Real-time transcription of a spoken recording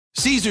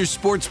Caesars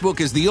Sportsbook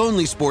is the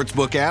only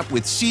sportsbook app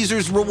with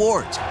Caesars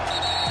Rewards.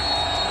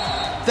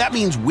 That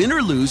means win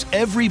or lose,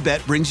 every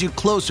bet brings you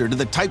closer to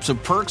the types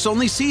of perks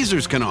only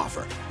Caesars can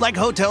offer. Like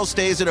hotel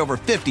stays at over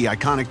 50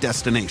 iconic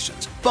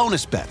destinations,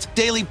 bonus bets,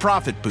 daily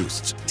profit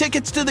boosts,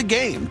 tickets to the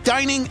game,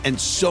 dining, and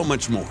so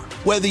much more.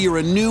 Whether you're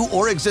a new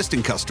or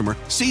existing customer,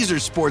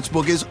 Caesars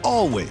Sportsbook is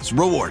always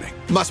rewarding.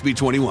 Must be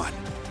 21.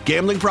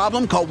 Gambling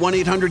problem? Call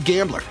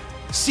 1-800-GAMBLER.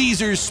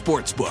 Caesars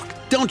Sportsbook.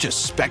 Don't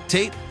just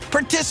spectate,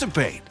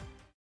 participate.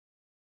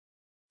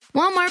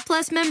 Walmart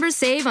Plus members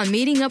save on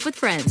meeting up with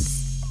friends.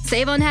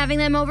 Save on having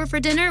them over for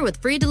dinner with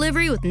free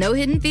delivery with no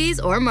hidden fees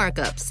or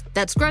markups.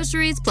 That's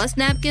groceries, plus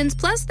napkins,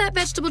 plus that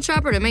vegetable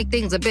chopper to make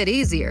things a bit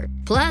easier.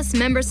 Plus,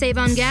 members save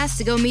on gas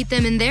to go meet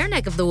them in their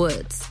neck of the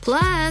woods.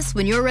 Plus,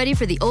 when you're ready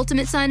for the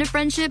ultimate sign of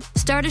friendship,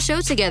 start a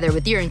show together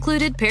with your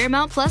included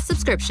Paramount Plus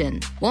subscription.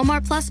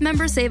 Walmart Plus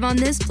members save on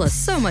this plus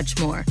so much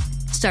more.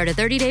 Start a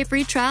 30-day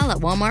free trial at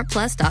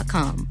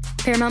walmartplus.com.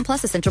 Paramount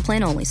Plus Essential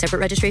Plan only. Separate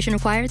registration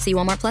required. See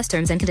Walmart Plus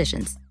terms and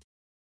conditions.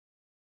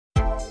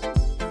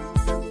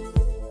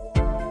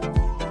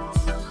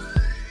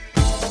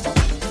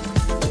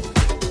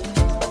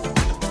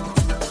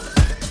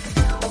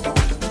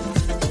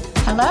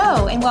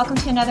 Hello, and welcome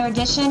to another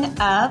edition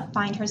of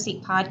Find Her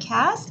Seat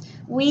podcast.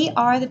 We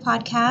are the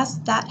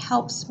podcast that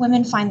helps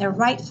women find their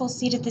rightful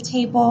seat at the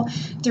table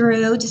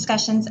through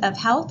discussions of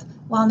health,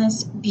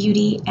 wellness,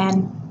 beauty,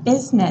 and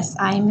business.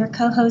 I am your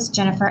co-host,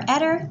 Jennifer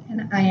Etter.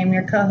 And I am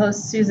your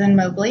co-host, Susan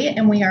Mobley,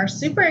 and we are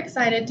super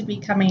excited to be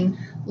coming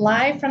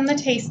live from the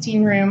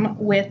tasting room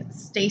with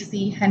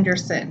Stacy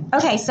Henderson.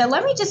 Okay, so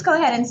let me just go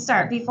ahead and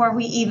start before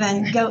we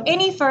even go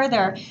any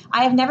further.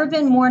 I have never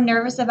been more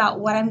nervous about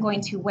what I'm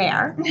going to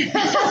wear than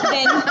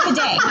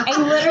today. I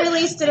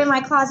literally stood in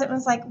my closet and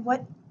was like,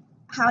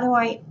 how do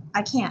I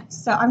can't.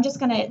 So I'm just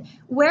going to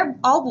wear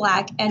all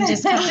black and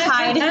just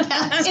hide in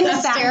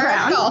the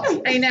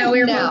background. I know.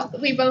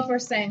 We both were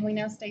saying we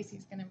know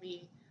Stacy's going to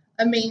be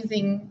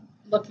amazing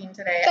looking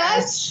today.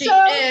 That's she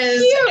so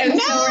is. cute.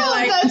 And so we're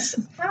like,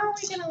 how are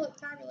we going to look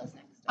fabulous next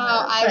time?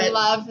 Oh, I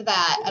love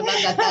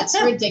that. That's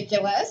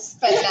ridiculous,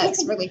 but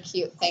that's really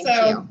cute. Thank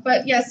you.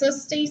 But yeah, so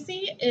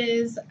Stacy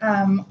is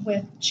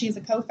she's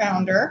a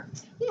co-founder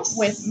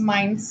with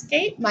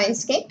Mindscape.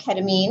 Mindscape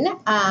Ketamine,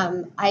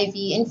 IV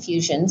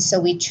infusion. So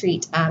we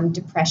treat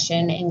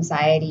depression,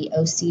 anxiety,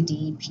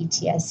 OCD,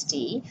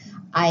 PTSD.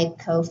 I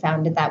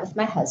co-founded that with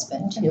my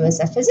husband, who is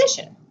a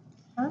physician.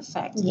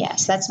 Perfect.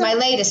 Yes, that's my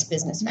latest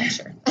business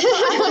venture.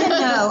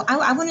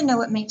 I want to know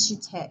what makes you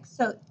tick.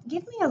 So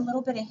give me a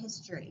little bit of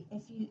history,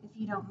 if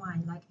you don't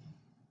mind, like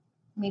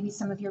maybe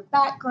some of your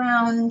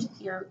background,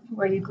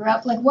 where you grew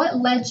up, like what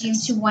led you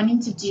to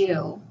wanting to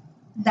do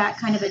that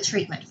kind of a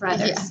treatment for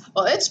others? Yeah.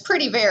 Well, it's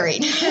pretty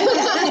varied.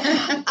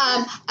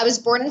 I was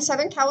born in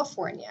Southern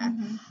California.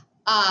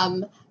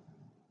 Mm-hmm.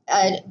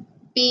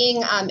 Being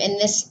in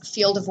this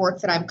field of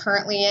work that I'm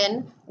currently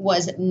in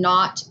was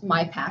not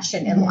my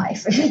passion in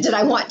life. Did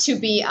I want to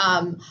be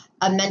a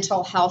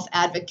mental health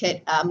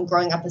advocate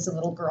growing up as a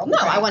little girl? No,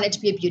 I wanted to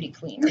be a beauty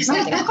queen or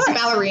something else,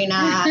 ballerina,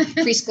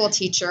 preschool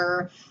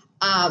teacher,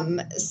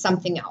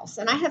 something else.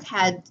 And I have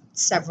had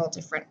several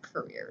different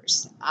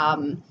careers.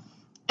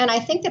 And I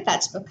think that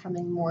that's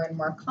becoming more and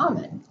more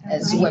common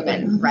as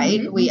women, right?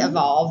 Mm-hmm. We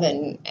evolve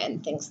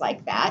and things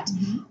like that.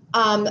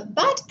 Mm-hmm.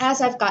 But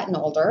as I've gotten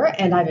older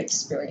and I've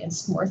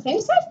experienced more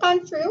things, I've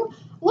gone through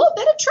a little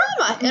bit of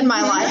trauma in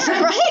my life,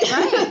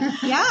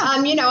 right? Yeah.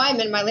 I'm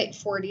in my late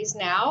 40s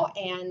now,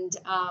 and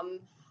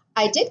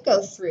I did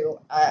go through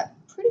a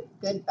pretty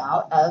good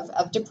bout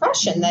of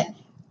depression that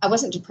I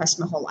wasn't depressed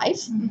my whole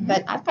life,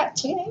 but I've got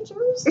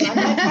teenagers, and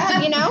I've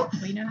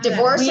had,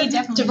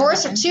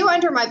 divorce or two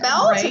under my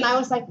belt, right? And I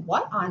was like,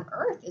 what on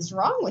earth is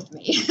wrong with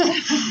me?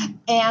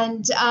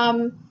 And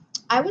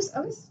I was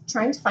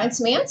trying to find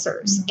some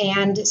answers,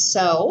 and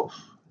so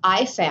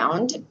I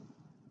found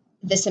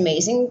this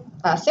amazing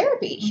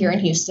therapy here in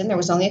Houston. There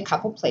was only a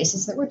couple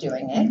places that were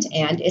doing it,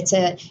 and it's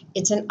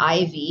an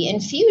IV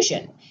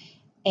infusion.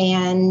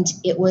 And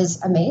it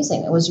was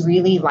amazing. It was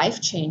really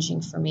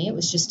life-changing for me. It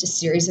was just a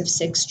series of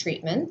 6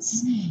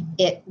 treatments.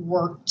 It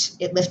worked.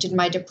 It lifted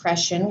my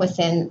depression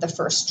within the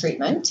first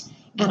treatment.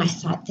 And I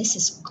thought, this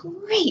is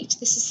great.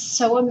 This is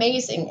so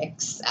amazing,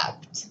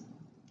 except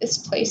this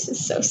place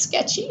is so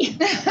sketchy.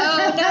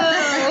 Oh,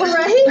 no.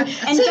 Right?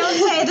 And so, don't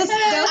say this.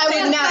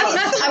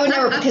 I would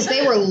never, because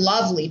they were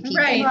lovely people.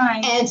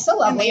 Right. And so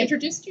lovely. And they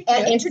introduced you to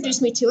it.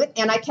 Introduced me to it,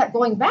 and I kept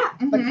going back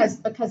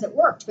because it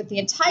worked. But the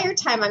entire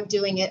time I'm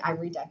doing it, I'm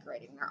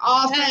redecorating their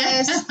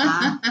office.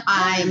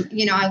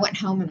 I went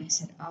home and I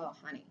said, oh,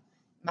 honey,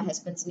 my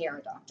husband's a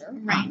neuro doctor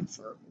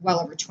for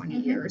well over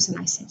 20 years. And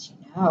I said,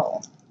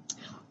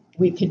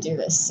 we could do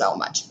this so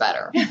much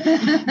better.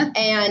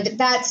 And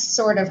that's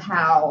sort of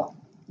how,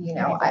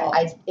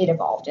 it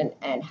evolved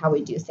and how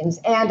we do things.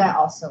 And I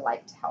also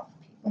like to help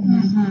people.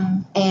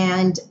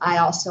 And I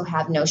also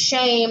have no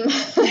shame.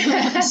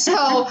 So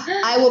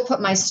I will put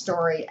my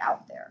story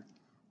out there.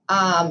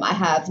 I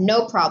have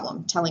no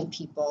problem telling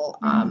people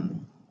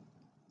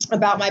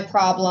about my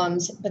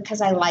problems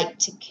because I like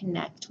to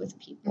connect with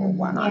people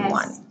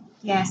one-on-one.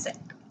 Yes.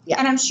 Yeah.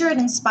 And I'm sure it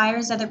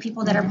inspires other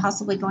people that are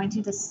possibly going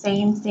through the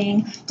same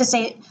thing to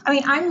say, I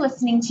mean, I'm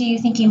listening to you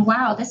thinking,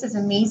 wow, this is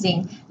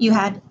amazing. You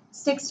had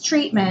 6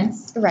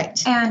 treatments.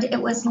 Right. And it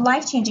was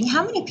life-changing.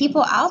 How many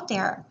people out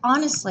there,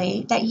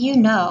 honestly, that you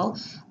know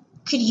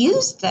could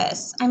use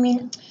this? I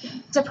mean,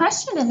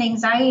 depression and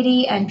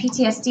anxiety and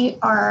PTSD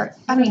are,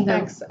 I mean,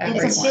 it's a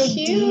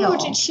big deal.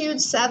 It's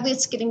huge. Sadly,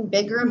 it's getting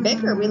bigger and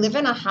bigger. We live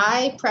in a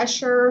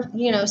high-pressure,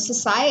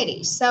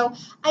 society. So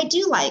I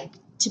do like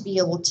to be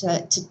able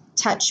to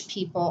touch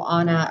people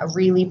on a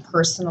really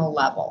personal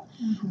level.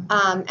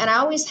 And I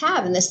always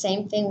have. And the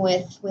same thing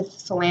with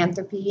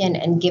philanthropy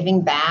and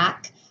giving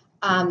back.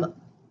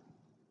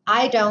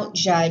 I don't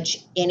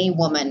judge any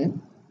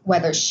woman,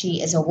 whether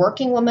she is a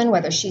working woman,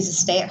 whether she's a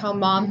stay-at-home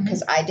mom,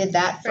 because I did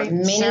that for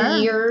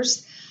many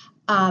years.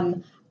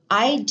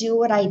 I do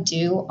what I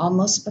do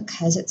almost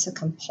because it's a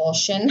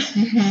compulsion.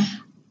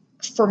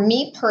 For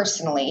me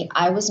personally,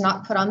 I was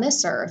not put on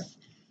this earth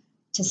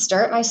to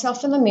stare at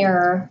myself in the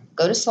mirror,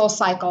 go to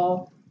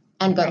SoulCycle,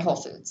 and go to Whole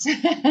Foods.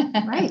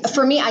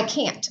 For me, I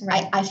can't.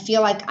 I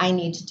feel like I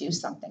need to do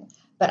something.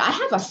 But I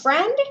have a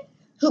friend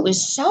who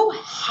is so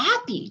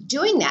happy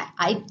doing that.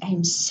 I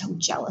am so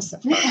jealous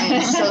of her. I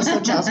am so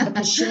jealous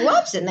because she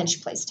loves it. And then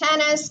she plays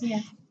tennis.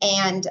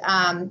 And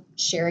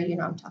Sherry,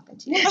 I'm talking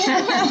to you.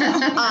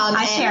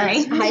 Hi,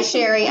 Sherry. Hi,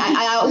 Sherry.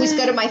 I always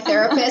go to my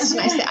therapist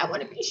and I say, I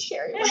want to be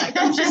Sherry when I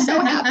go. She's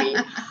so happy.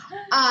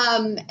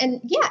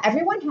 And yeah,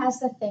 everyone has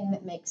the thing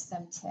that makes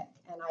them tick.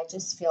 And I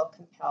just feel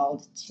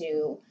compelled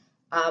to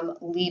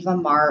leave a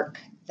mark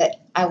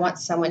that I want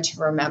someone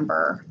to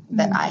remember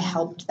that I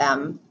helped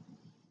them.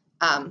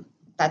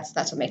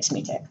 That's what makes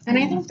me tick. And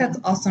I think that's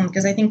awesome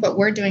because I think what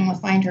we're doing with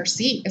Find Her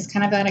Seat is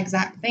kind of that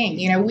exact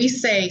thing. We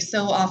say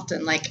so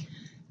often, like,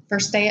 for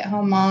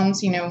stay-at-home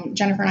moms,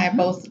 Jennifer and I have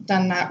both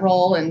done that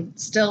role and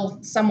still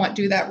somewhat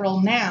do that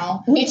role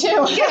now. Me too.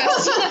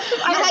 Yes.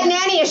 I had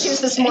nanny issues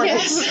this morning.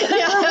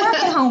 We're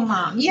work-at-home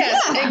moms.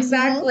 Yes,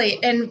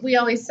 exactly. And we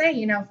always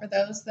say, for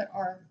those that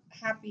are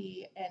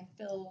happy and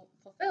feel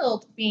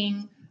fulfilled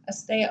being a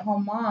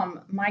stay-at-home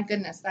mom, my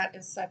goodness, that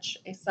is such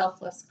a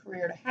selfless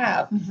career to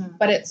have.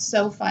 But it's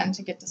so fun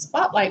to get to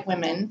spotlight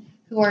women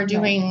who are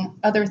doing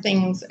other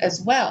things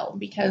as well,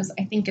 because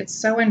I think it's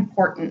so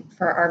important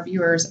for our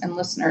viewers and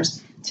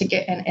listeners to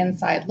get an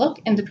inside look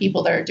into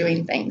people that are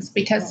doing things,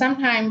 because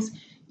sometimes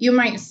you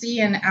might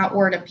see an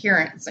outward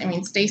appearance. I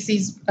mean,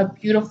 Stacy's a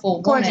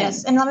beautiful woman.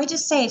 Gorgeous. And let me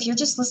just say, if you're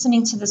just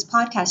listening to this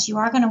podcast, you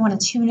are going to want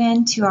to tune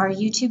in to our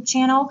YouTube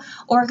channel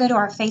or go to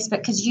our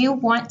Facebook because you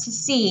want to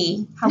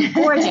see how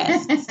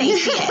gorgeous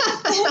Stacy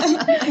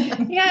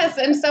is. Yes.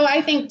 And so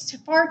I think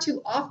far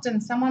too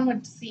often someone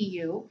would see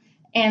you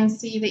and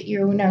see that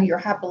you're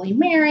happily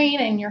married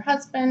and your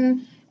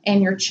husband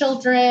and your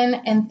children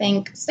and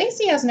think,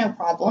 Stacy has no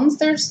problems.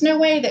 There's no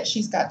way that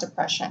she's got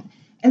depression.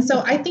 And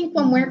so I think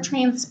when we're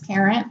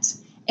transparent,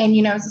 and,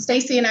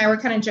 Stacy and I were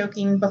kind of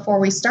joking before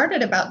we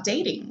started about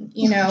dating,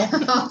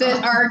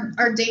 that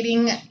our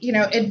dating,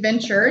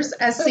 adventures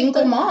as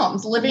single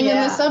moms living in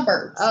the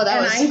suburbs. Oh,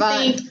 that was fun.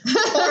 I think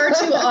far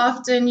too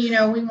often,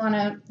 we want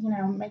to,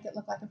 make it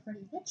look like a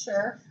pretty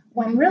picture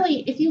when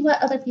really, if you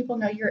let other people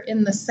know you're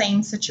in the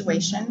same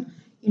situation,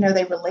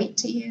 they relate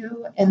to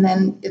you, and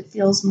then it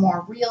feels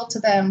more real to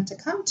them to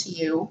come to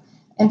you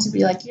and to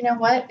be like,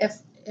 what,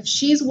 if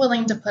she's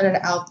willing to put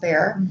it out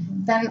there,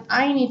 then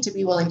I need to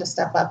be willing to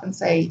step up and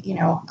say,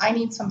 I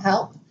need some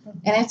help.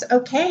 And it's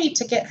okay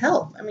to get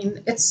help. I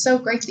mean, it's so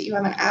great that you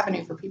have an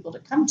avenue for people to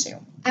come to.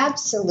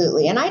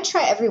 Absolutely. And I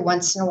try every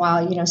once in a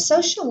while,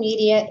 social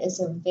media is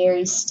a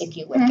very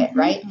sticky wicket,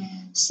 right?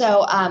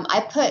 So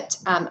I put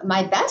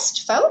my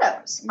best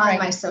photos on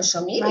my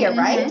social media,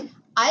 right?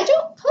 I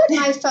don't put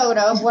my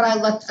photo of what I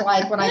looked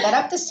like when I got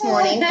up this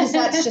morning because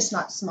that's just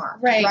not smart,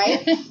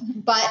 right?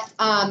 But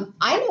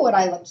I know what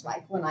I looked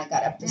like when I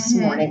got up this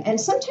morning. And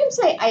sometimes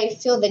I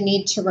feel the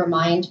need to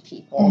remind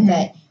people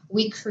that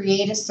we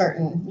create a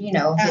certain,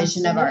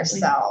 vision of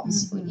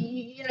ourselves.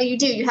 You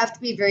do. You have to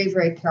be very,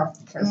 very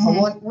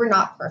careful. We're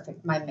not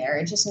perfect. My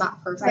marriage is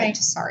not perfect.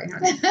 Sorry,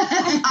 honey.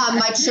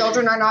 My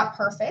children are not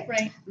perfect.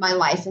 My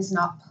life is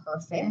not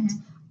perfect.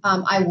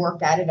 I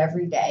work at it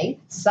every day.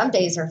 Some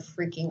days are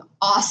freaking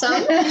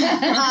awesome,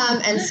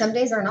 and some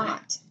days are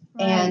not.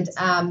 And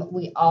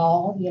we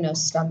all,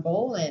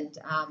 stumble. And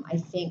I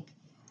think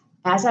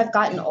as I've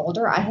gotten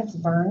older, I have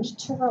learned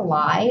to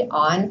rely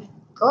on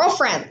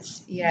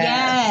girlfriends.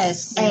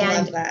 Yes.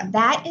 And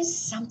that is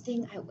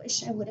something I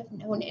wish I would have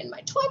known in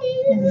my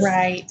 20s.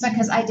 Right.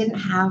 Because I didn't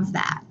have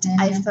that.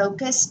 I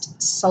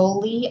focused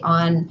solely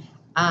on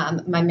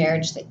my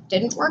marriage that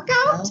didn't work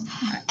out,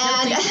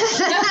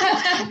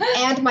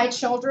 and my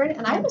children,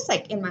 and I was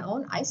like in my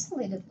own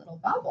isolated little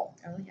bubble.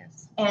 Oh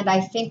yes. And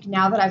I think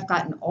now that I've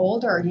gotten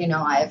older,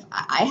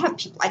 I have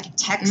people I can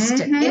text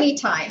at any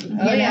time,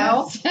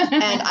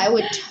 and I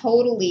would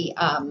totally.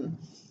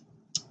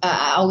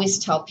 I always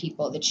tell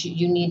people that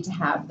you need to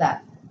have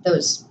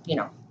those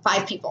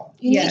 5 people.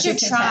 You Yes.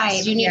 need your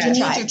tribe. You need Yes. your You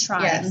tribe. need your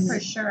tribe, Yes. for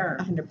sure.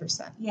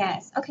 100%.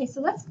 Yes. Okay,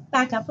 so let's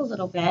back up a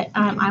little bit.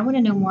 I want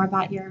to know more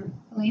about your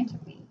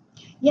philanthropy.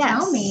 Yes.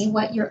 Tell me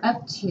what you're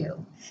up to.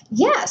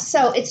 Yeah,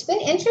 so it's been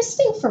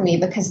interesting for me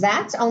because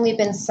that's only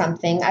been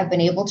something I've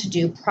been able to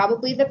do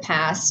probably the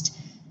past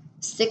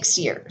 6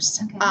 years.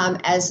 Okay.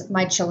 As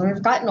my children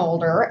have gotten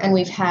older and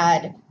we've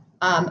had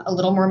a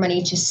little more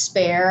money to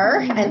spare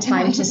and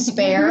time to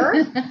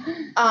spare.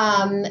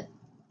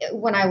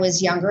 When I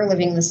was younger,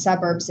 living in the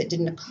suburbs, it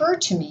didn't occur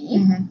to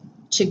me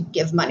to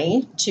give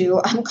money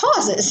to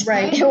causes.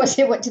 Right.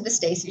 It went to the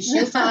Stacy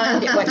Shoe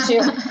Fund. It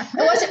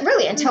wasn't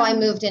really until I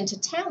moved into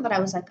town that I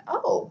was like,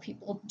 oh,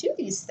 people do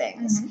these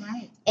things.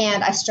 Right.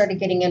 And I started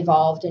getting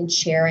involved in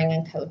chairing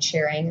and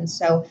co-chairing. And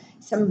so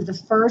some of the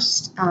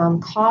first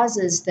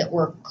causes that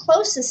were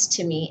closest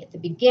to me at the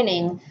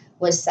beginning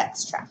was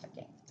sex trafficking.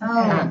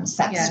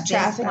 Sex Yeah,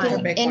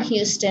 trafficking big in one.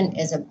 Houston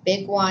is a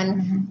big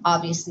one,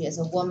 obviously as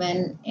a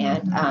woman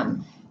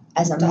and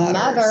as a Daughters.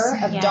 mother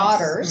of Yes.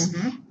 daughters.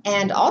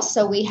 And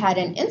also we had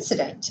an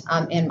incident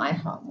in my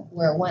home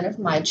where one of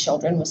my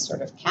children was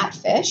sort of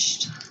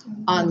catfished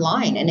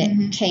online, and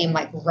it came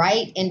like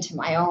right into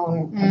my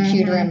own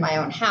computer in my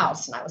own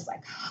house. And I was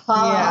like,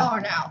 oh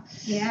no.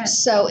 Yes.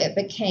 So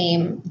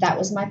that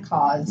was my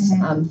cause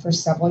for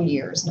several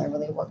years, and I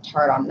really worked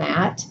hard on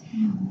that.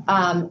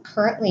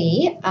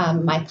 Currently,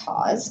 my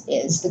cause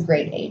is the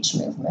Great Age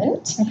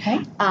Movement. Okay.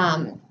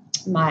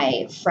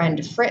 My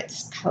friend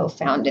Fritz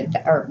founded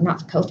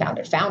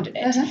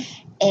it.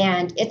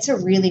 And it's a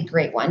really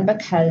great one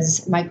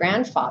because my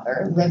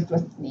grandfather lived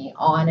with me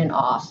on and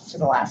off for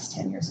the last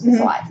 10 years of his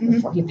life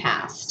before he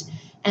passed.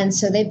 And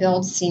so they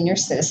build senior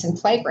citizen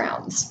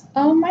playgrounds.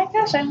 Oh my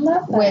gosh, I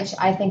love that. Which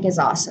I think is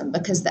awesome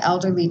because the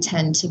elderly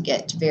tend to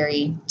get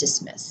very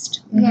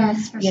dismissed.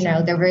 Yes, for You sure.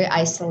 know, they're very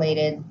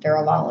isolated, they're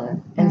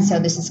alone. And so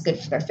this is good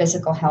for their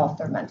physical health,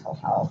 their mental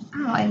health.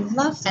 Oh, I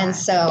love that. And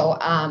so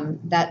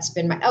that's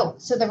been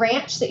so the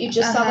ranch that you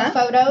just saw the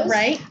photos,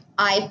 Right.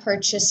 I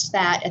purchased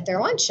that at their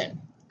luncheon.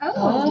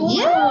 Oh,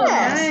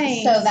 Yes.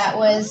 nice. So that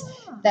was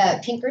the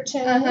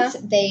Pinkertons.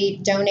 They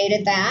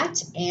donated that,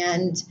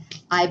 and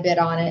I bid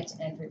on it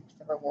and reaped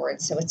the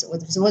reward. So it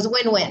was a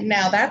win-win.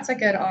 Now that's a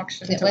good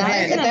auction It to was-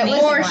 win. that was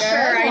For a sure.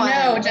 good I one.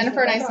 know. It was Jennifer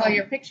a and I good saw one.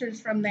 your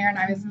pictures from there, and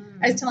I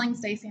was telling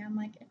Stacy, I'm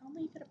like, if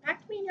only you could have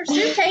packed me in your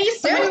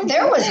suitcase.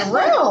 There was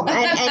room,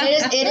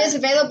 and it is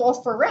available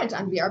for rent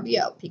on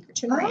VRBO,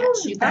 Pinkerton Ranch.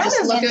 You can That just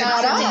is look good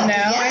that to up. know.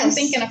 Yes. I'm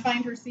thinking a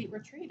find receipt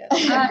retreat at the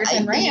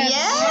Pinkerton Ranch.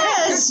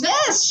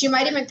 Yes. She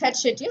might even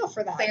catch you a deal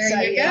for that. There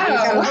So you go.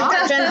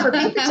 Wow, Jennifer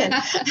Pinkerton.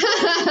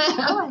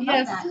 Oh, I love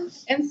Yes. that.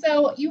 And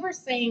so you were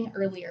saying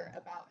earlier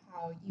about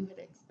how you had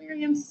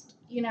experienced,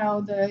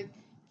 the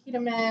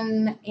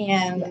ketamine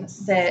and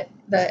that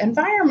the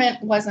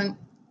environment wasn't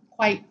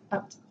quite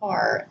up to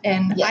par.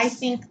 And Yes. I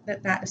think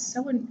that is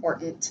so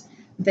important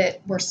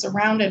that we're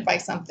surrounded by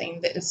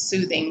something that is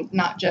soothing,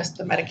 not just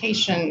the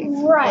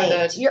medication Right.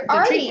 or You're the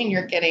already- treatment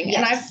you're getting.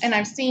 Yes. And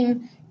I've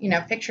seen,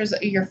 pictures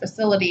of your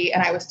facility,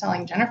 and I was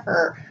telling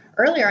Jennifer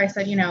earlier, I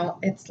said,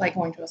 it's like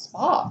going to a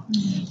spa.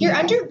 You're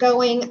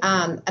undergoing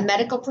a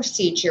medical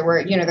procedure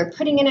where, they're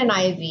putting in an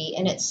IV,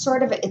 and it's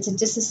it's a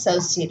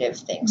disassociative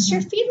thing. So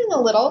you're feeling a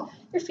little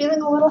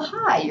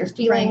high. You're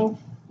feeling,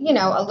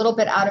 a little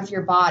bit out of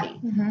your body.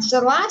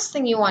 So the last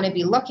thing you want to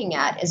be looking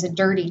at is a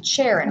dirty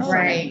chair in front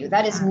Right. of you.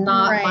 That is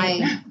not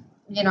Right. my,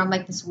 I'm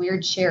like this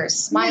weird chair is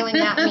smiling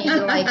at me.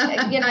 Like,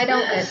 I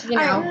don't,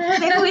 All right,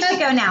 maybe we should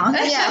go now.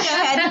 Yeah.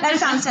 Go ahead. That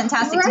sounds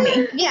fantastic to me.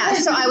 Right. Yeah.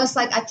 So I was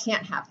like, I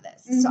can't have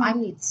this. So I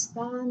need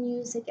spa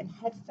music and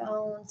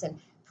headphones and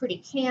pretty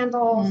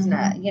candles and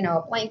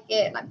a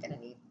blanket, and I'm going to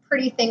need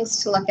pretty things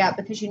to look at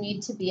because you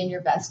need to be in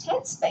your best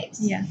headspace.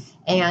 Yes.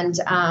 And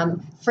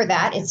for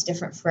that, it's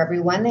different for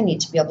everyone. They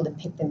need to be able to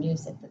pick the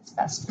music that's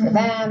best for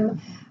them.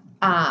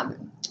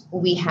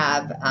 We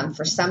have,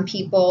 for some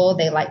people,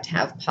 they like to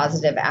have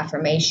positive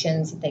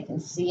affirmations that they can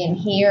see and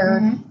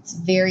hear. It's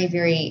very,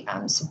 very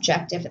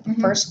subjective. At the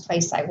first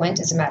place I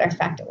went, as a matter of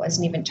fact, it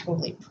wasn't even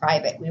totally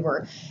private. We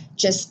were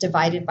just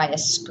divided by a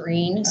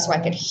screen so I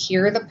could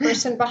hear the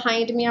person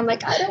behind me. I'm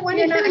like, I don't want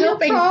to You're hear not your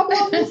helping.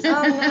 problems.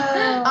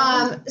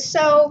 Oh,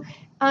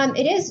 no.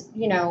 It is,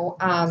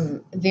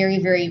 very,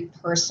 very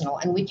personal.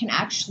 And we can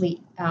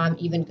actually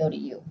even go to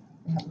you.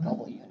 We have a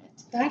mobile unit.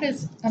 That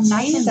is That's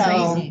amazing.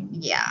 amazing.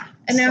 Yeah.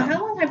 And now, So-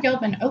 how long have y'all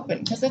been open?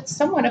 Because it's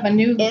somewhat of a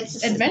new adventure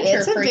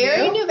It's a for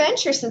very you. new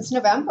venture since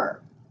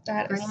November.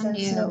 That is Brand Since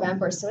new.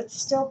 November, so it's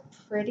still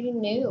pretty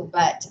new.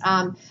 But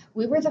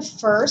we were the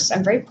first.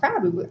 I'm very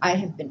proud. I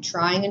have been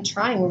trying and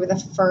trying. We were the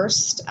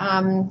first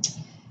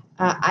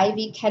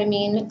IV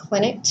ketamine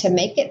clinic to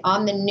make it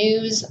on the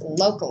news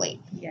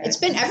locally. Yes. It's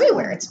been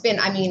everywhere. It's been,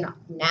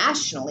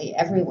 nationally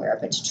everywhere.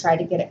 But to try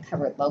to get it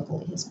covered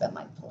locally has been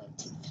like pulling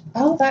teeth.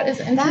 Oh, that is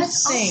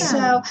interesting. awesome.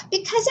 So,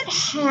 because it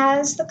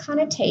has the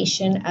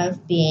connotation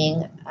of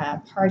being a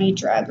party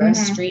drug or a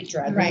street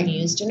drug Right. when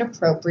used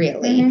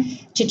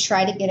inappropriately, to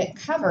try to get it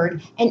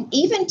covered, and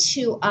even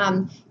to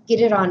get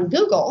it on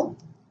Google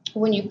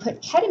when you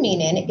put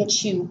ketamine in, it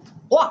gets you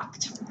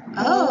blocked.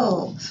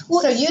 Oh.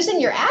 Well, so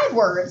using your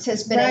AdWords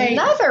has been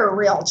another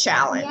real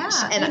challenge.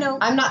 Yeah, and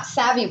I'm not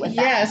savvy with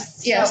that.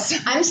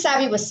 Yes. I'm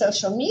savvy with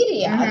social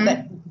media,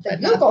 but the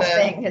Google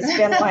thing has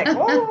been like,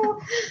 whoa.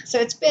 So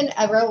it's been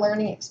a real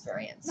learning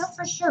experience. No,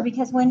 for sure.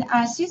 Because when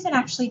Susan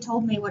actually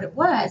told me what it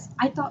was,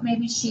 I thought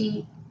maybe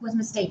she was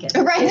mistaken.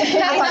 Right. I've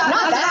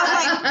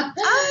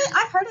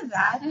heard of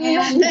that. And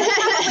it's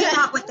probably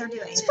not what they're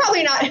doing. It's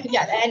probably not.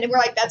 Yeah. And we're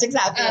like, that's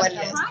exactly what it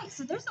is. Right.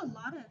 So there's a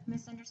lot of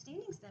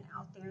misunderstandings then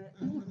out there that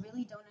people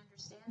really don't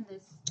understand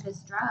this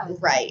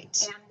drug.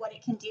 Right. And what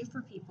it can do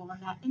for people.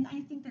 And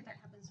I think that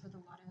happens with a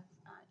lot of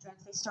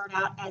drugs. They start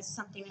out as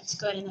something that's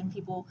good, and then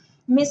people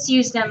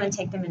misuse them and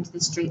take them into the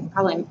street and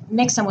probably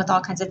mix them with all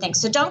kinds of things.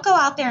 So don't go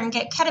out there and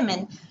get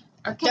ketamine.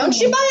 Don't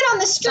you buy it on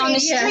the street. On the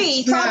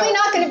street. Probably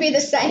not going to be the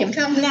same.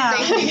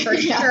 Safety for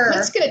sure.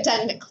 Let's get it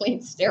done in a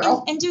clean,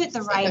 sterile. And do it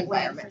the right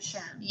way, for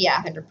sure.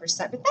 Yeah,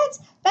 100%. But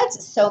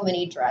that's so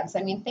many drugs.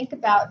 I mean, think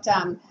about,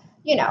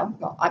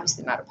 well,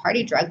 obviously not a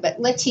party drug, but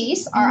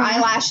Latisse, our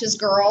eyelashes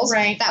girls,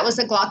 that was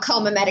a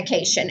glaucoma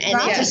medication. And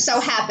it just so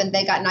happened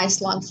they got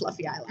nice, long,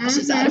 fluffy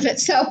eyelashes out of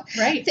it. So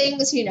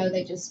things,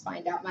 they just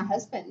find out. My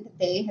husband,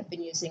 they have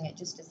been using it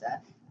just as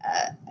a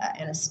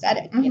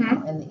anesthetic, in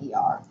the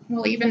ER.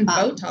 Well, even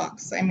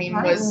Botox,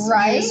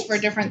 was used for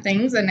different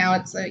things, and now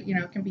it's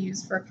can be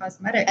used for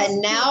cosmetics. And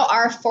now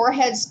our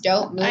foreheads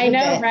don't move. I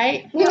know,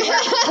 right? We're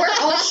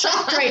all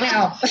shocked right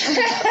now.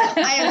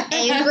 I am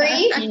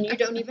angry, and you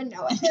don't even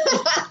know it.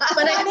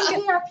 But I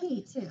think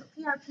PRP too.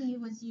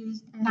 PRP was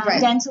used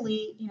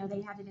dentally.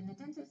 They had it in the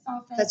dentist's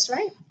office. That's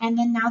right. And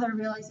then now they're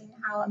realizing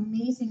how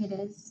amazing it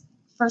is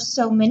for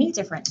so many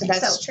different things.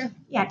 That's true.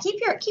 Yeah,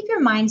 keep your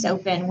minds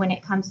open when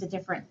it comes to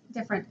different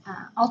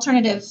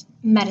alternative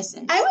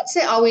medicines. I would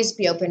say always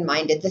be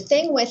open-minded. The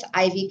thing with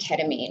IV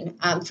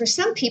ketamine, for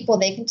some people,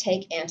 they can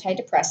take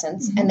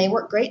antidepressants and they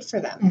work great for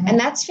them, and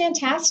that's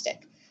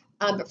fantastic.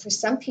 But for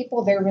some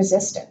people, they're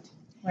resistant,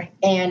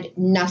 and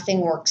nothing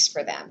works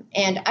for them.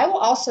 And I will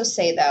also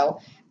say, though,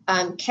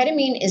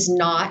 ketamine is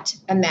not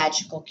a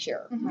magical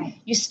cure.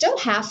 You still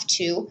have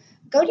to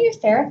go to your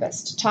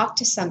therapist, talk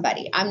to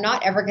somebody. I'm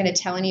not ever going to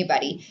tell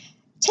anybody,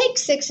 take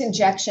 6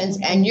 injections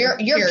and you're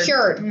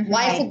cured.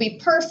 Life will be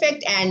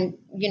perfect and,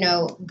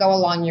 go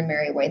along your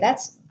merry way.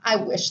 I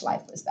wish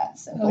life was that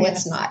simple.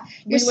 It's not.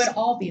 We would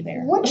all be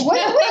there. Wouldn't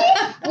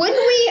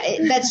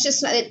we? That's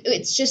just not,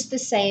 it's just the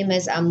same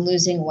as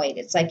losing weight.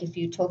 It's like if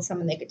you told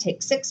someone they could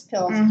take 6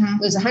 pills,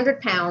 lose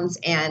 100 pounds,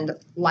 and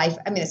life,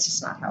 it's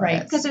just not how it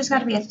is. Because there's got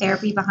to be a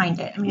therapy behind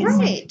it.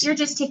 You're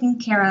just taking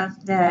care of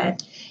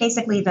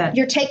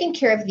you're taking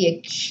care of the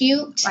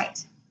acute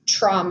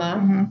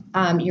trauma.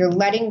 You're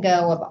letting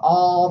go of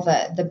all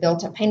the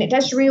built-up pain. It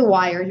does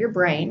rewire your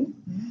brain.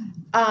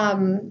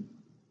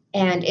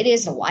 And it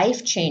is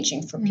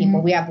life-changing for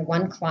people. We have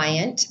one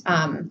client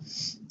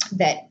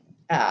that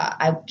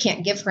I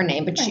can't give her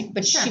name,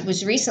 but she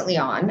was recently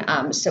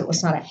on, so it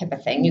was not a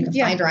HIPAA thing. You can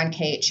find her on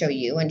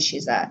KHOU, and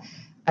she's a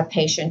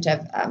patient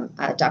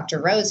of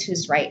Dr. Rose,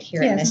 who's right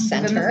here in this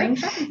center.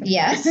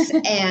 Yes,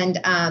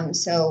 and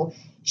so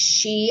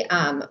she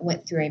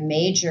went through a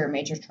major,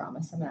 major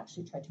trauma. Someone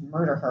actually tried to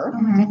murder her.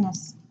 Oh, my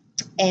goodness.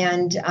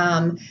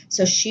 And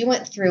so she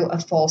went through a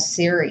full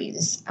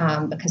series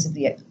because of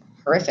the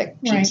horrific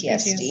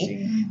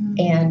PTSD.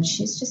 And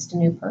she's just a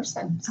new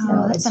person.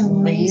 So that's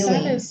amazing.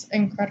 That is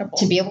incredible.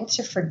 To be able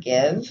to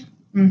forgive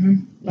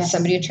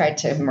somebody who tried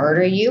to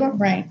murder you.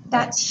 Right.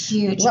 That's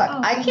huge. Look,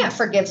 I can't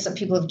forgive some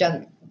people who've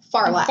done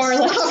far less.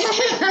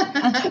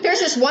 There's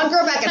this one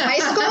girl back in high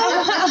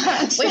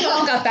school. We've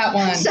all got that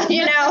one. So,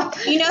 you know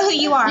who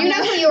you are. You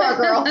know who you are,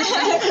 girl.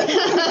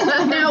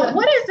 Now,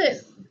 what is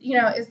it?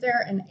 Is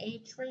there an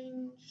age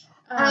range?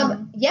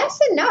 Yes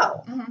and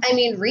no.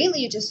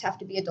 Really, you just have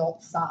to be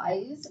adult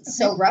size. Okay.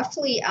 So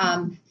roughly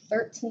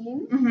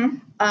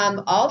 13,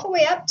 all the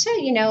way up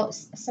to,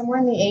 somewhere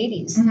in the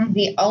 80s.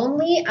 The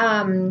only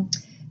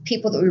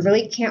people that we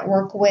really can't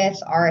work with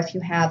are if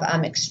you have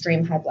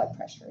extreme high blood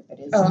pressure that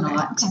is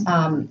not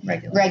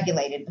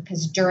regulated,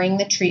 because during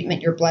the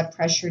treatment, your blood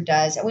pressure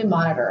does, and we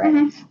monitor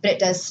it, but it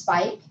does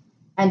spike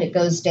and it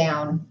goes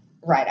down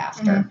right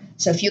after.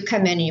 So if you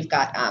come in and you've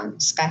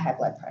got sky high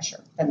blood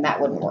pressure, then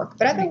that wouldn't work.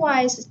 But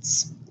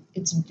otherwise,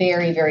 it's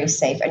very, very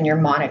safe, and you're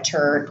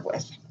monitored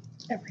with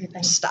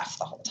everything stuff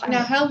the whole time.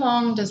 Now, how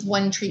long does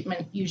one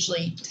treatment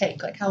usually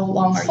take? Like, how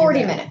long are 40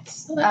 you there?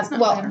 minutes.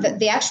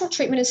 The actual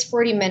treatment is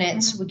 40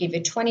 minutes. We give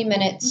you 20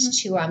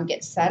 minutes to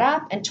get set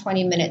up and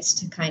 20 minutes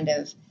to kind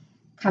of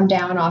come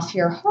down off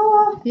your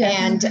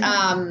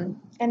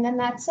and then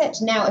that's it.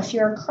 Now, if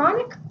you're a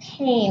chronic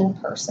pain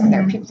person,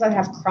 there are people that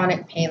have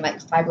chronic pain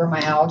like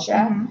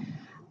fibromyalgia.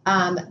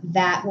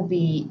 That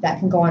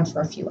can go on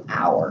for a few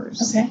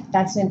hours. Okay.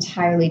 That's an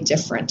entirely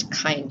different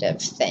kind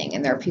of thing.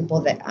 And there are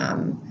people that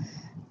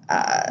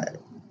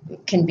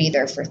can be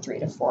there for 3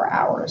 to 4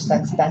 hours.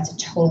 That's a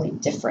totally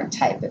different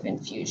type of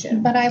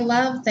infusion. But I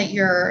love that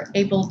you're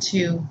able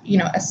to,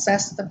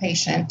 assess the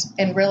patient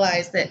and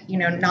realize that,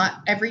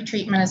 not every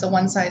treatment is a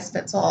one size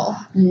fits all.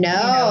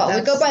 No,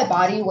 we go by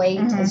body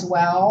weight as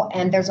well.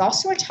 And there's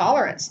also a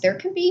tolerance. There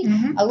can be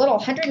a little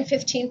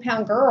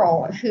 115-pound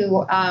girl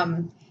who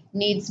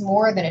needs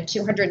more than a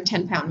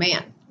 210-pound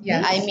man.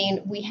 Yes. I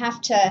mean, we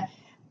have to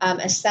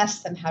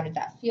assess them. How did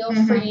that feel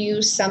for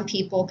you? Some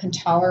people can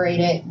tolerate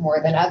it more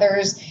than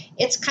others.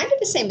 It's kind of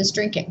the same as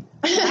drinking,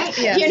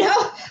 Yes.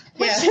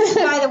 Yes.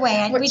 By the way,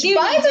 I know.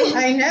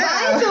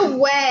 I By the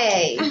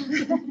way,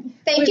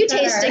 thank you,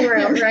 tasting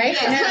room. Right?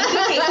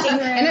 Tasting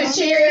room. And a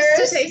cheers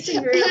to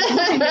tasting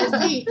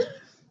room.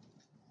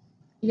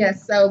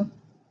 Yes, so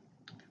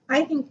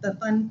I think the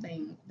fun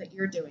thing that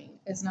you're doing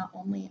is not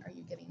only are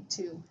you getting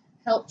to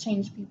help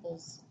change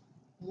people's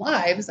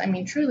lives, I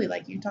mean, truly,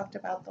 like you talked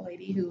about the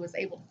lady who was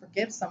able to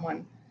forgive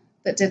someone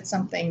that did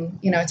something,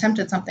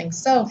 attempted something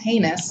so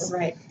heinous.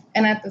 Right.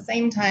 And at the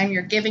same time,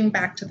 you're giving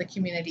back to the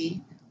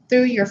community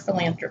through your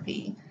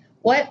philanthropy.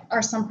 What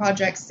are some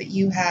projects that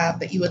you have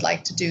that you would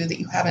like to do that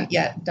you haven't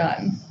yet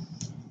done?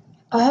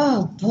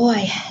 Oh,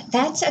 boy.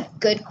 That's a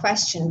good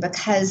question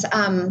because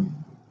I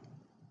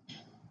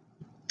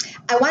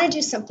want to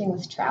do something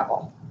with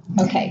travel.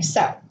 Okay,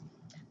 so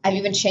I've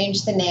even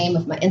changed the name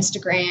of my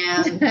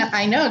Instagram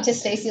I know. to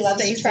Stacy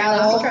Loves Stacy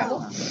Travel. Loves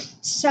Travel.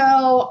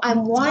 So I'm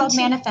It's called wanting.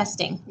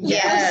 manifesting.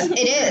 Yes, it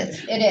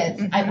is. It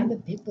is. Mhm. I'm a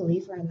big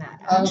believer in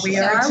that. Oh, we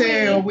are Are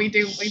too. we? We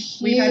do.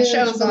 We've had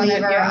shows on it.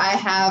 Believer. Yeah. I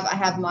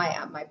have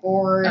my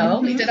board.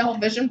 Oh, we did a whole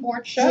vision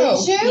board show.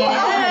 Did you?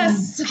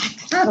 Yes.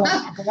 I gotta go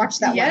back and watch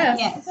that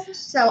Yes. Yes.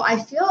 So I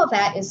feel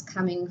that is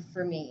coming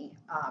for me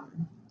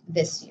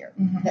this year.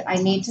 Mhm. That I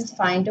need to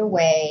find a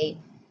way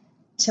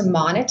to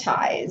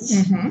monetize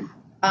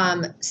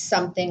Mhm.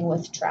 something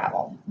with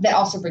travel that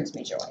also brings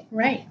me joy.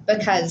 Right.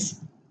 Because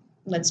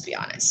let's be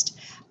honest,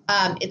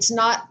 it's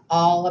not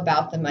all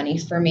about the money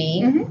for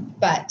me, Mhm.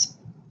 but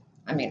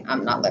I mean,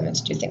 I'm not living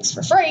to do things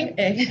for free.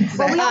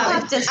 Well, we all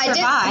have to survive.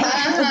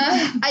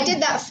 I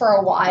did that for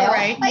a while.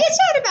 Right. Like, it's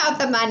not about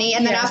the money.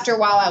 And then Yes. after a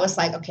while, I was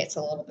like, okay, it's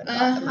a little bit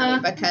about the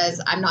money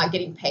because I'm not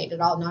getting paid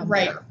at all. Not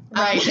Right. there.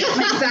 Right.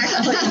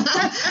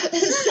 Exactly.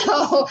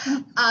 So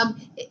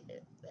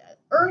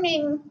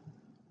earning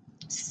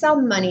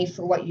some money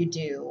for what you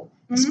do,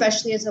 Mhm.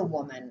 especially as a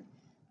woman,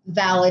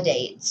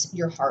 validates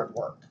your hard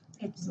work.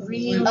 It's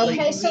really,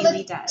 Okay, so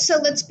really does. So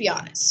let's be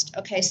honest.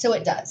 Okay, so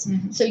it does.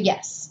 Mhm. So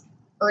yes,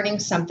 earning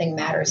something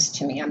matters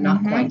to me. I'm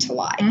not Mhm. going to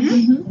lie.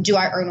 Mhm. Mhm. Do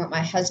I earn what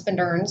my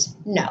husband earns?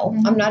 No,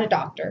 Mhm. I'm not a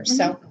doctor.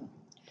 So,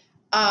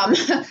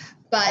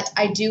 but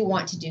I do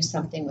want to do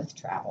something with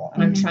travel.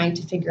 And I'm Mhm. trying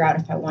to figure out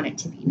if I want it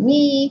to be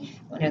me,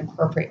 I want to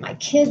incorporate my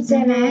kids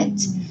in it.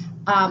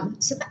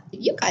 So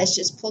you guys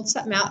just pulled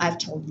something out I've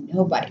told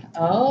nobody.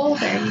 Oh,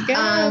 there you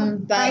go.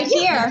 But Right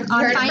here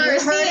on heard Find Your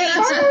it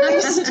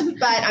Seat. first.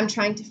 But I'm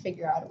trying to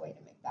figure out a way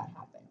to make that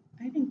happen.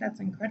 I think that's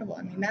incredible.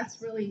 I mean,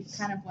 that's really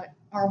kind of what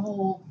our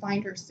whole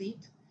Find Her Seat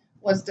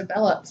was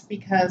developed,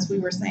 because we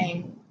were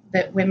saying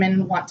that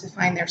women want to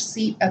find their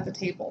seat at the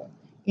table.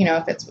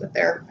 If it's with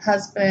their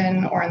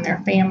husband or in their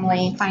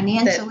family.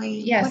 Financially,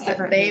 Yes,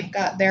 whatever. that they've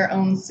got their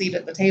own seat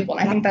at the table.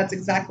 And I think that's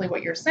exactly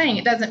what you're saying.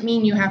 It doesn't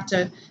mean you have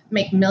to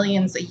make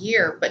millions a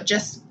year, but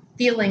just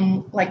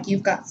feeling like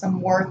you've got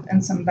some worth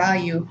and some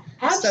value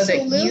so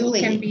that you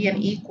can be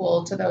an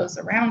equal to those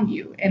around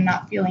you, and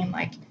not feeling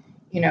like,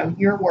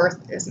 your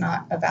worth is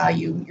not a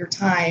value, your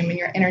time and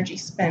your energy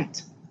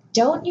spent.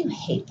 Don't you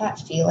hate that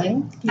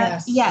feeling?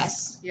 Yes.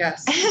 Yes. Yeah,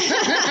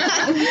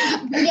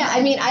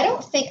 I mean, I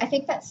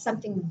think that's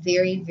something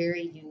very,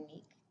 very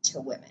unique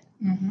to women.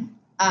 Mm-hmm.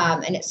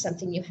 And it's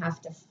something you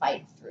have to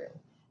fight through.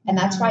 And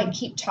that's why I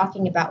keep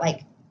talking about,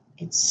 like,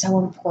 it's so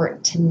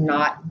important to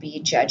not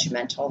be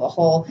judgmental. The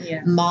whole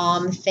Yes.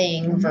 mom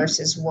thing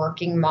versus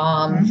working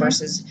mom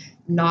versus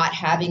not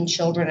having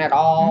children at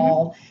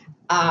all.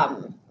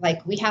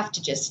 Like, we have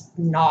to just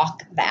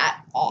knock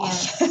that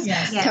off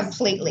Yes. Yes.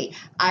 completely.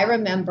 I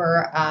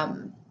remember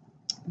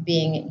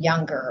being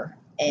younger,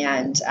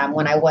 and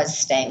when I was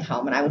staying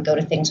home, and I would go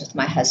to things with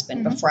my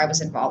husband before I was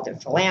involved in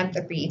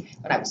philanthropy,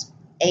 when I was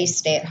a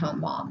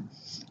stay-at-home mom,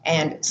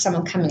 and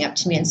someone coming up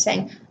to me and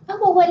saying, "Oh,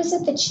 well, what is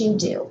it that you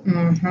do?"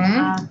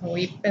 Mm-hmm.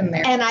 We've been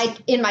there. And I,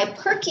 in my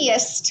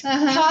perkiest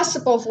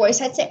possible voice,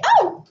 I'd say,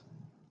 "Oh,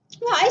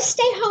 well, I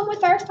stay home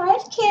with our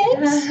 5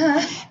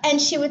 kids." And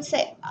she would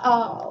say,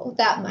 "Oh,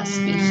 that must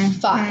be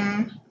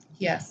fun."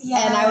 Yes.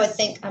 Yes. And I would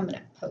think, I'm going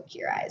to poke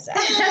your eyes out.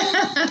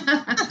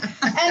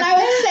 And I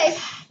would say,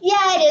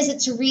 "Yeah, it is.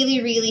 It's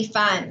really, really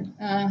fun."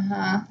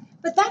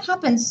 But that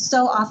happens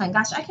so often.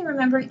 Gosh, I can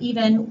remember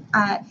even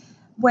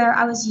where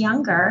I was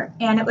younger,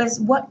 and it was,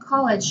 what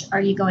college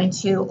are you going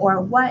to, or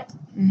what,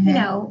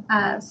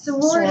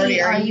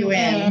 sorority are you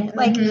in?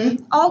 Like,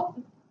 all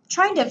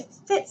trying to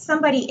fit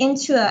somebody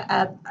into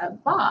a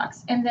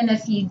box, and then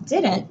if you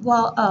didn't,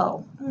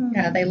 well,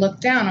 Yeah, they look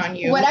down on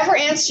you. Whatever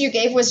answer you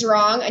gave was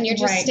wrong, and you're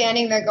just Right.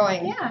 standing there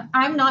going, yeah,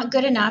 I'm not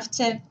good enough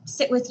to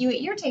sit with you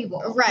at your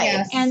table. right.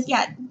 Yes. And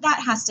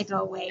that has to go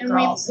away, And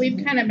girls.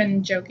 we've kind of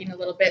been joking a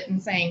little bit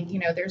and saying,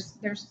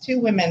 there's two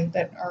women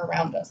that are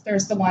around us.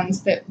 There's the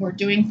ones that we're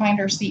doing Find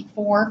Her Seat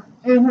for,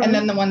 Mhm. and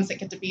then the ones that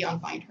get to be on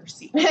Find Her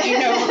Seat.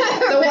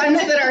 The ones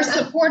that are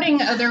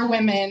supporting other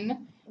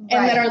women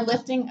and that are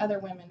lifting other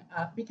women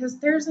up, because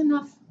there's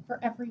enough for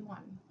everyone.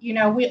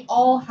 We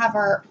all have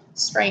our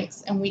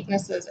strengths and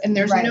weaknesses, and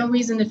there's Right. no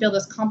reason to feel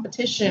this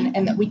competition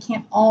and that we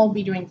can't all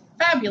be doing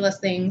fabulous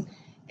things,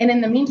 and in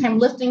the meantime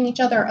lifting each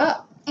other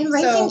up. And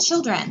raising So-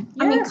 children.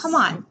 I mean, Yes. come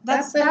on.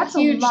 That's a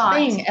huge lot.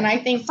 thing. And I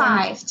think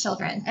 5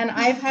 children. and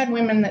I've had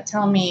women that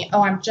tell me,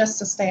 "Oh, I'm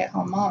just a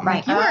stay-at-home mom."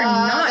 Right. Like, you are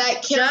not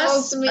that just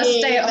kills me. a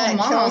stay-at-home That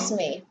mom. kills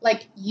me.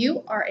 Like,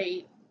 you are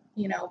a,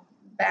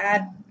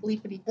 bad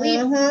bleepity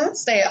bleep Mhm.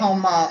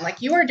 stay-at-home mom.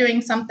 Like, you are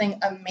doing something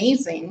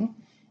amazing.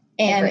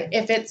 And Agreed.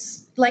 if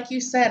it's like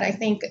you said, I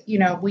think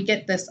we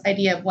get this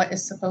idea of what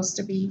is supposed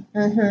to be,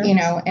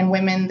 Mhm. and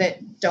women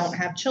that don't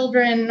have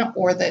children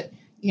or that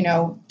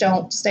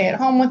don't stay at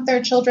home with their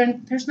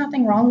children. There's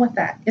nothing wrong with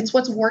that. It's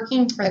what's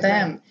working for Agreed.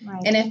 them.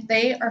 Right. And if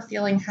they are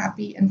feeling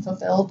happy and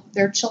fulfilled,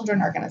 their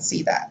children are going to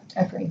see that.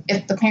 Agreed.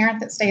 If the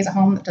parent that stays at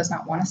home that does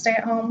not want to stay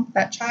at home,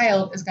 that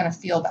child is going to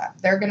feel that.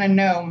 They're going to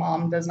know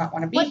mom does not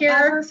want to be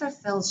Whatever here.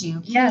 fulfills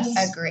you. Yes.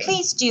 Please, Agreed.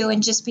 Please do,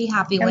 and just be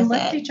happy And with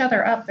lift it. each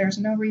other up. There's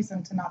no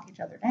reason to knock each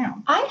other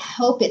down. I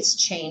hope it's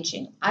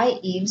changing. I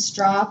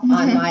eavesdrop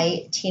on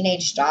my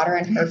teenage daughter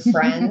and her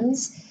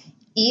friends.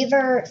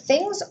 Either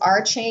things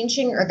are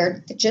changing or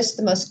they're just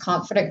the most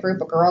confident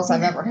group of girls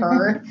I've ever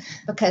heard,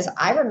 because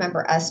I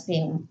remember us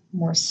being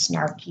more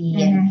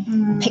snarky and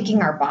Mm.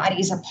 picking our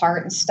bodies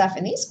apart and stuff.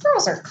 And these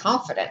girls are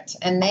confident,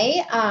 and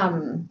they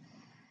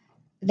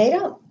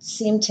don't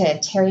seem to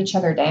tear each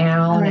other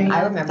down. And I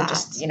Right. remember That.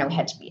 just,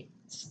 had to be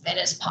as fit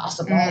as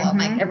possible. Mhm. And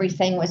like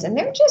everything was, and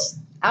they're just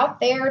out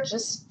there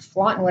just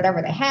flaunting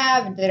whatever they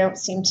have. And they don't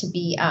seem to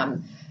be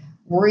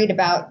worried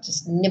about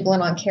just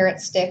nibbling on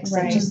carrot sticks.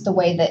 Right. And just the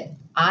way that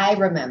I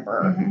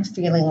remember Mhm.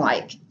 feeling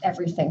like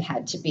everything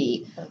had to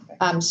be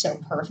so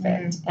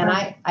perfect. Mhm. And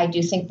I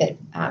do think that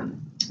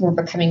we're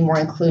becoming more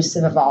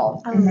inclusive of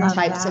all I love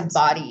types that. of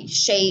body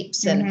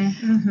shapes. And,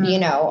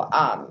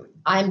 Mhm.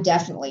 I'm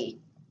definitely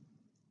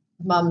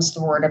mum's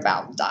the word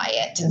about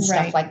diet and stuff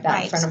Right. like that in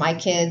Right. front of my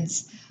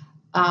kids.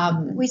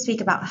 We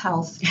speak about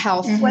health.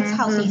 Health. Mhm. What's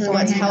healthy Mhm. for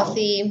What's you?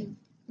 healthy.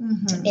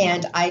 Mhm.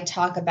 And I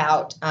talk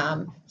about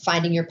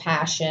finding your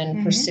passion,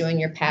 Mhm. pursuing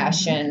your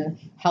passion,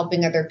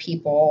 helping other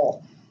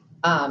people.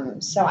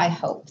 So I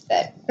hope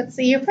that But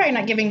see, you're probably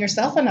not giving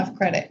yourself enough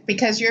credit,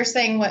 because you're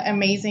saying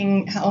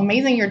how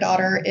amazing your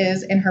daughter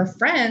is and her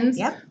friends.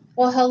 Yep.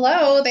 Well,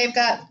 hello, they've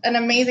got an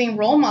amazing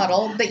role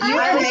model that you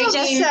I are was making.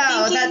 just thinking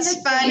that's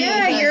the funny. same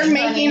Yeah, thing. you're That's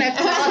making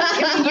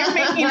funny. you're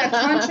making a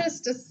conscious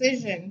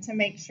decision to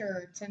make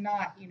sure to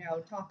not,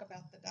 talk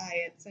about the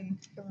diets and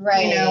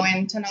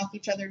and to knock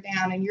each other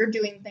down, and you're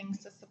doing things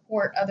to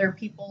support other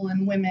people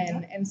and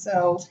women, and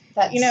so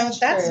that's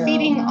true.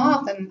 feeding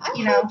off, and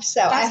I hope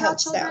so. That's I how hope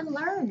so. children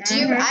learn.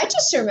 I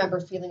just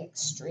remember feeling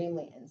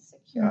extremely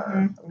insecure.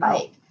 Mhm.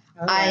 Like,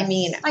 I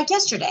mean, Like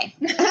yesterday.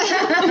 yeah,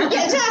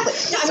 exactly.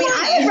 No, I mean,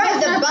 I would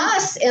ride the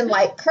bus in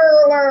like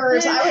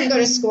curlers. I would go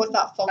to school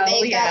without full Oh,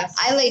 makeup. yes.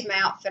 I laid my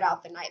outfit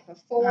out the night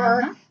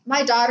before. Uh-huh.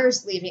 My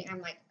daughter's leaving.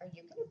 I'm like, "Are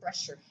you going to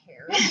brush your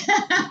hair?"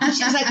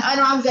 She's like, "Oh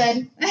no, I'm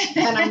good."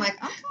 And I'm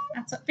like, "Okay."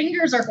 That's what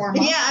fingers are for,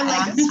 Mom. Yeah, I'm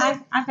like,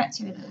 I've got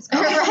 2 of those.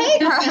 right?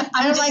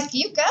 I'm just- like,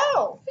 "You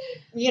go."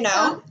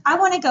 So I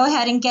want to go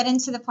ahead and get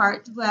into the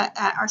part where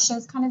our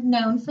show's kind of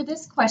known for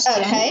this question.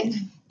 Okay.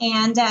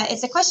 And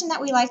it's a question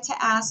that we like to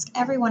ask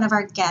every one of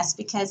our guests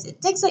because it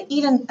digs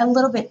even a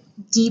little bit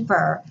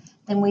deeper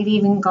than we've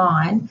even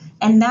gone.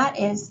 And that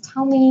is,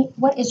 tell me,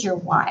 what is your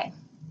why?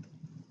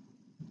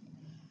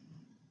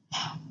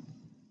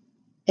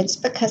 It's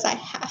because I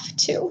have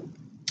to.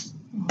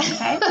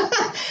 Okay.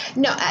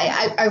 No,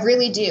 I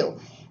really do.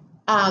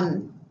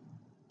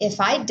 If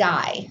I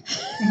die,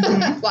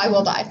 well, I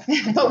will die.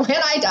 But when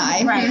I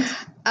die,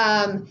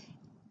 Right.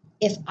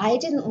 If I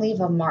didn't leave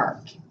a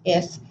mark,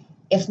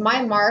 if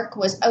my mark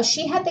was, oh,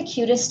 she had the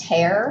cutest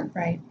hair,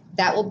 Right.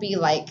 that will be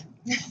like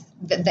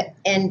the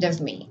end of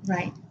me.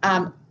 Right.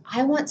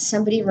 I want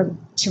somebody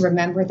to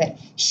remember that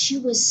she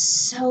was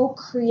so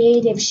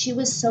creative. She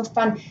was so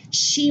fun.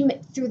 She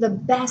threw the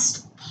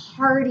best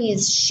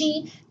parties.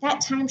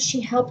 That time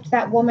she helped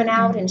that woman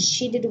out and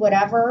she did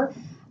whatever.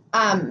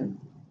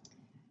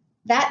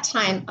 That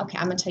time, okay,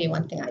 I'm going to tell you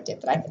one thing I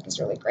did that I think is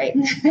really great.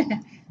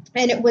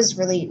 And it was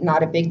really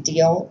not a big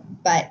deal,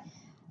 but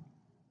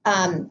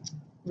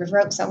River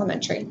Oaks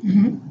Elementary.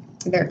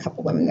 Mm-hmm. There are a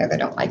couple women there that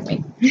don't like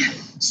me.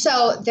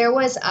 So there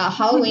was a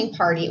Halloween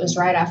party. It was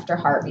right after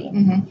Harvey.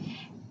 Mm-hmm.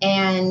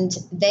 And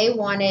they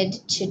wanted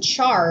to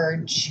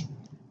charge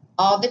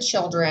all the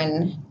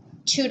children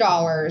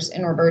 $2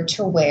 in order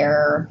to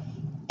wear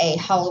a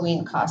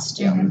Halloween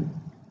costume.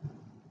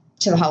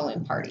 to the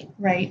Halloween party.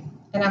 Right.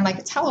 And I'm like,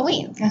 it's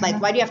Halloween.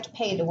 Like, why do you have to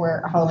pay to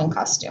wear a Halloween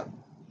costume?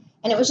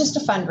 And it was just a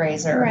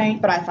fundraiser.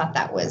 Right. But I thought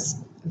that was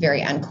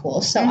very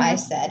uncool. So I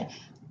said,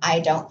 I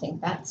don't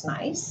think that's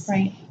nice.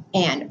 Right.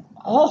 And,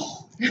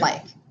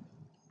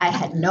 I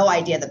had no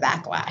idea the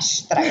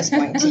backlash that I was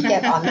going to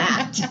get on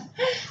that.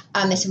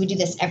 They said, we do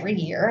this every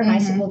year. And I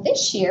said, well,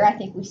 this year I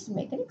think we should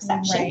make an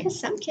exception because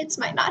some kids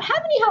might not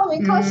have any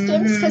Halloween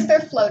costumes because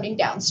they're floating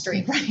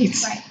downstream. Right.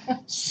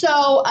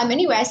 So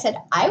anyway, I said,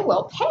 I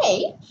will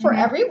pay for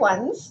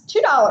everyone's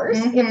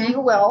 $2 if you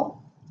will,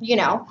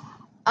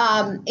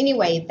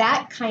 anyway,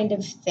 that kind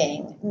of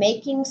thing,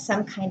 making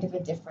some kind of a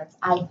difference.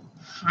 I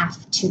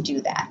have to do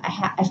that.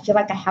 I feel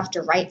like I have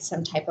to right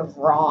some type of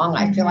wrong.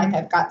 I feel like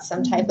I've got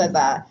some type of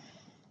I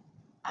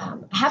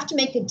have to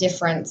make a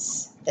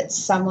difference that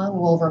someone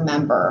will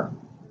remember,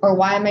 or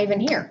why am I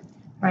even here?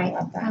 Right.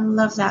 I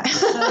love that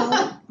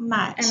so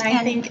much. And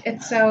I think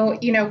it's so,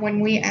 when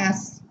we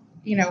ask,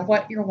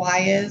 what your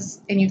why is,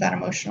 and you got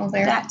emotional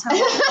there. That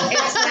totally.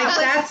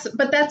 It's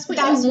like that's what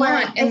you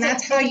want, and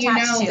that's how you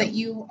know that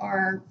you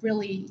are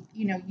really,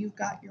 you've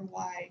got your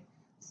why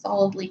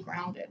solidly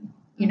grounded.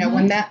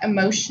 When that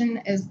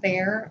emotion is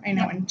there, I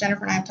know, and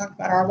Jennifer and I have talked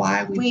about our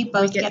why. We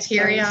both get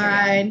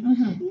teary-eyed,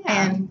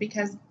 and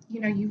because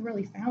you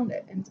really found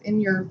it, and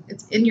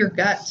it's in your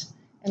gut,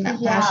 and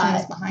that passion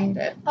is behind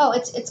it. Oh,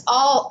 it's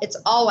all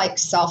like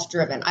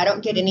self-driven. I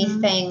don't get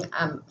anything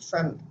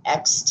from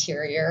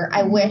exterior.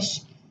 I'm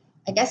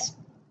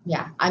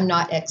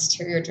not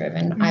exterior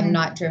driven. I'm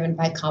not driven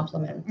by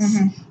compliments.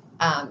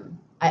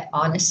 I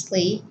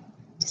honestly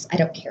I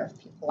don't care if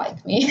people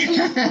like me.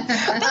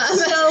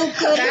 That's so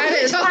good. That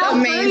is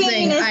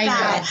amazing. I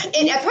know.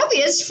 And it probably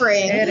is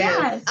freeing. It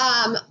is.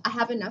 I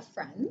have enough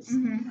friends.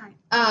 You've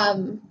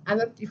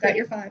got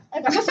your 5.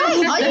 I got 5.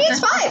 All you need is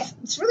 5.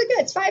 It's really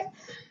good. It's 5.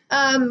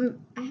 I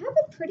have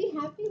a pretty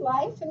happy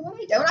life, and when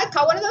I don't, I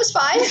call one of those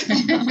 5.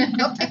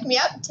 They'll pick me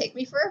up and take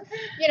me for,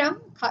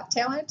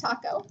 cocktail and a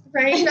taco.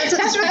 Right.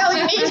 That's really all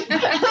you need.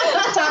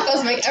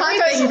 Tacos make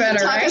everything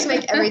better, right? Tacos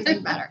make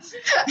everything better.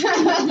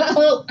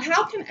 Well,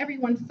 how can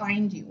everyone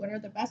find you? What are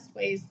the best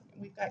ways?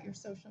 We've got your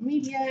social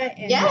media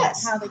and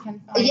how they can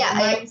find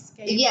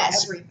Mindscape,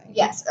 everything.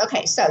 Yes.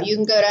 Okay, so you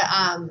can go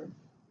to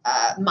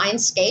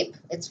Mindscape.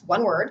 It's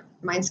one word,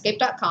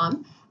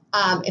 mindscape.com.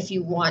 If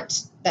you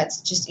want,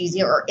 that's just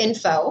easier, or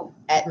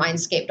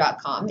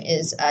info@mindscape.com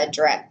is a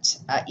direct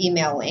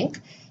email link.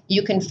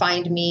 You can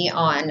find me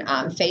on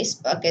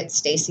Facebook at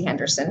Stacy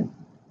Henderson,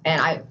 and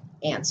I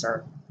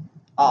answer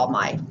all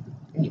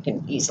you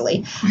can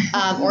easily,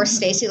 or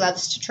Stacy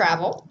Loves to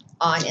Travel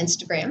on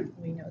Instagram.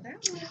 We know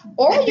that.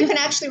 Or you can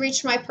actually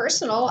reach my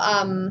personal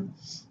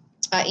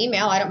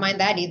email. I don't mind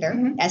that either.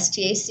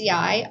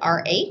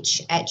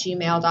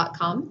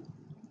 stacirh@gmail.com.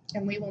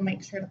 And we will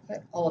make sure to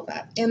put all of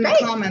that in the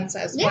comments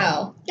as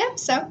well. Yeah,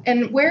 so.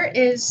 And where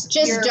is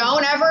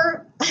don't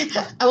ever,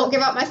 I won't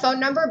give out my phone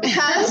number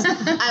because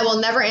I will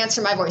never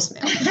answer my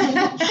voicemail.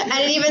 And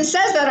it even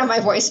says that on my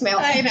voicemail.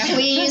 I know.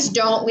 Please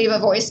don't leave a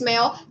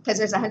voicemail because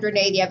there's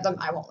 180 of them.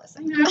 I won't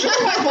listen.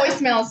 My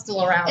voicemail is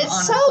still around, it's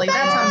honestly. So bad.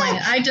 That's on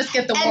mine. I just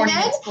get the warning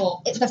it's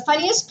full. The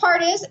funniest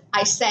part is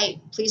I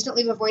say, please don't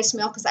leave a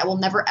voicemail because I will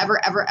never,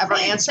 ever, ever, ever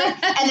answer.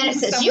 And then it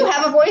says, you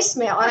have a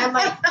voicemail. And I'm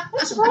like,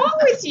 what's wrong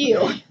with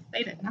you?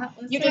 They did not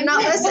listen. You did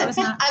not listen.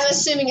 I'm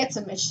assuming it's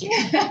a machine.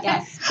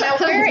 Yes. Now,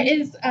 where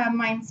is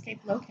Mindscape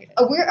located?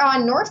 We're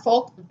on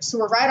Norfolk, so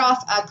we're right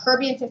off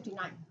Kirby and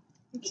 59.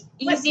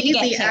 Easy to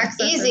get to.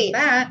 Access. Easy. Is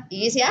that?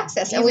 Easy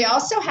access. And we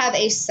also have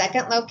a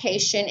second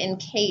location in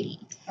Katy.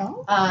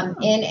 Oh.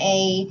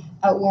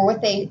 We're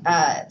with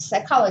a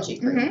psychology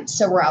group,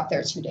 so we're out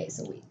there 2 days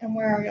a week. And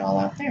where are y'all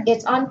out there?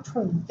 It's on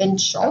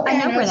Provincial. I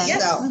know where that is.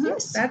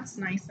 Yes, that's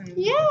nice and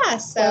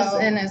so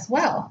in as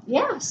well.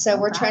 Yeah, so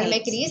we're trying to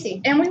make it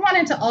easy. And we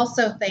wanted to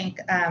also thank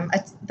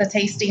the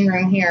tasting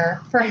room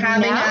here for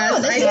having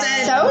us. This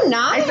is so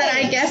nice. I said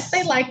I guess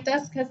they liked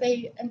us because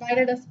they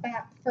invited us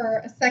back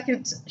for a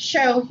second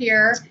show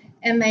here.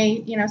 And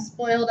they,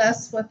 spoiled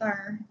us with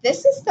our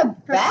This is the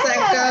best.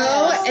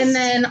 Prosecco. And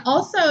then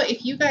also,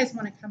 if you guys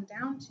want to come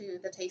down to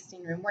the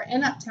tasting room, we're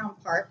in Uptown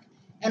Park.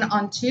 And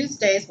on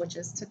Tuesdays, which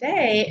is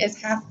today, is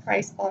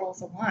half-price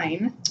bottles of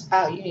wine.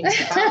 Oh, you need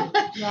to come.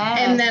 Yes.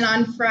 And then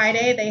on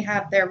Friday, they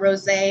have their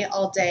rosé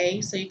all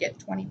day, so you get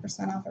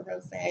 20% off a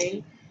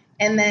rosé.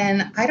 And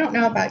then, I don't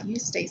know about you,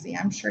 Stacy.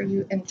 I'm sure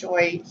you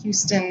enjoy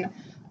Houston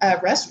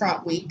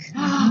Restaurant Week.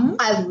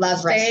 I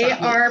love Restaurant Week.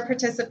 They are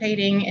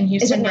participating in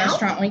Houston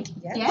Restaurant Week.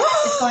 Yes.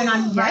 It's going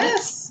on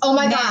Yes. Oh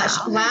my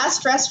gosh.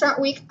 Last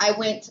Restaurant Week, I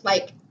went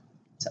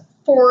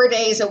 4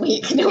 days a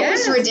week. It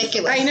was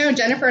ridiculous. I know.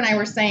 Jennifer and I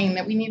were saying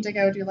that we need to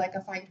go do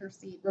a Find Her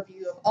Seat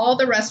review of all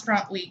the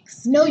restaurant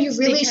weeks. No, you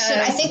really should.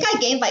 I think I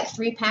gained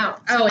 3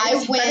 pounds. Oh,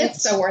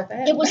 it's so worth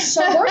it. It was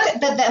so worth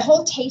it. The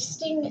whole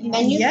tasting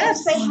menu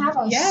things they have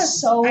are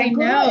so good. I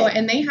know.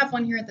 And they have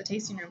one here at the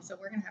tasting room, so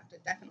we're going to have to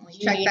definitely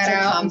check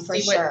that out and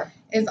see what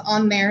is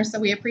on there. So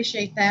we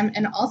appreciate them.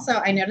 And also,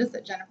 I noticed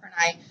that Jennifer and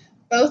I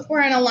both were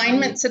in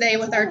alignment today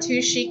with our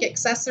 2 chic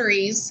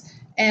accessories.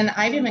 And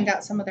I've even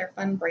got some of their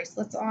fun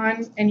bracelets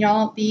on. And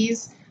y'all,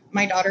 these,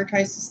 my daughter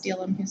tries to steal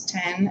them, who's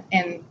 10,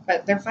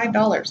 but they're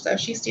 $5. So if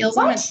she steals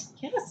them,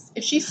 yes,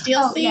 if she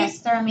steals these. Yes,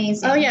 they're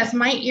amazing. Oh, yes,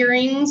 my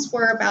earrings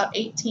were about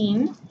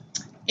 18.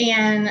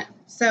 And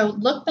so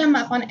look them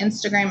up on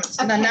Instagram. It's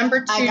the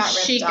number 2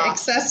 chic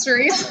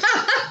accessories.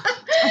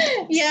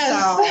 Yes.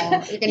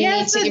 So you're going to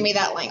need to give me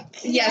that link.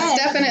 Yes,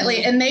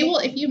 definitely. And they will,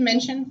 if you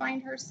mention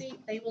Find Her Seat,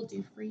 they will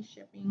do free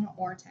shipping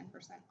or 10%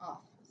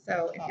 off.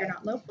 So if you're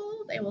not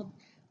local, they will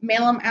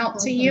mail them out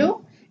to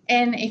you.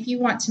 And if you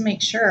want to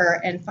make sure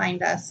and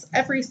find us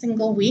every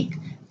single week,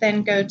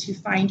 then go to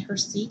Find Her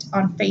Seat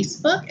on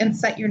Facebook and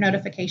set your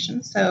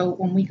notifications. So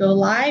when we go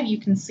live, you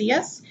can see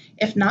us.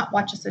 If not,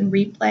 watch us in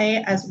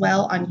replay as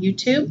well on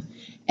YouTube.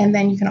 And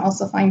then you can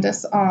also find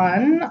us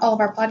on all of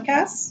our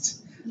podcasts.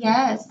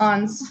 Yes.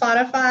 On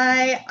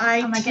Spotify,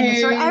 iTunes. Oh my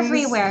goodness, we're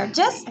everywhere.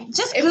 Just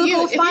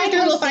Google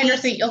Find Her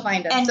Seat, you'll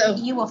find us. And so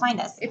you will find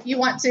us. If you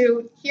want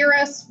to hear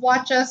us,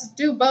 watch us,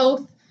 do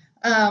both,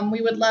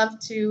 we would love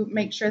to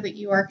make sure that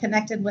you are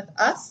connected with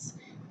us.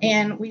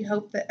 And we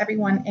hope that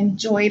everyone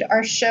enjoyed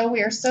our show.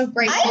 We are so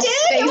grateful. I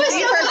did. It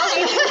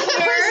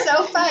was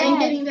so fun. And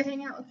getting to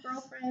hang out with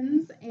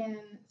girlfriends. And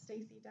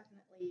Stacy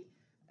definitely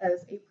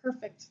is a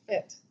perfect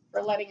fit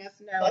for letting us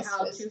know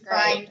how to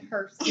find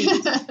her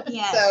seat.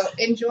 Yes.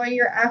 So enjoy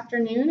your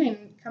afternoon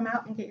and come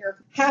out and get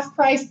your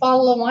half-price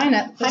bottle of wine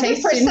at the 100%.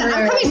 tasting room.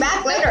 I'm coming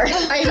back later.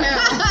 I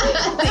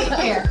know. Take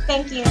care.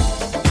 Thank you.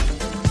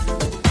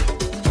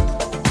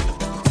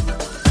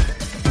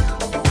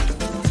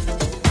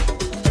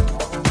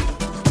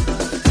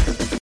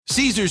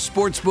 Caesars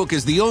Sportsbook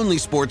is the only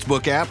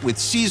sportsbook app with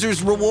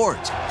Caesars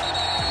Rewards.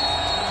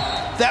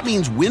 That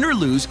means win or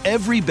lose,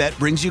 every bet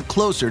brings you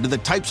closer to the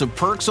types of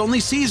perks only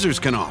Caesars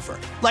can offer.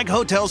 Like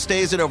hotel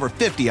stays at over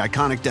 50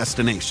 iconic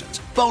destinations,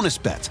 bonus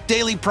bets,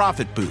 daily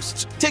profit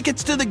boosts,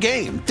 tickets to the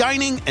game,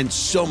 dining, and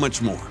so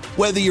much more.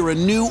 Whether you're a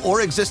new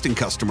or existing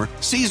customer,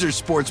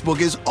 Caesars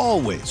Sportsbook is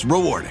always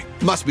rewarding.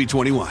 Must be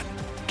 21.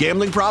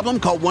 Gambling problem?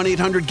 Call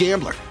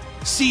 1-800-GAMBLER.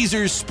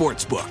 Caesars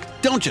Sportsbook.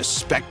 Don't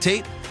just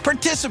spectate,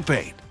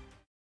 participate.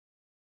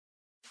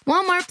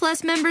 Walmart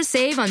Plus members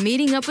save on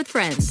meeting up with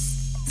friends.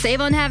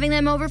 Save on having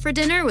them over for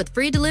dinner with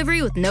free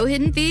delivery with no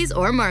hidden fees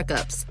or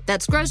markups.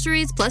 That's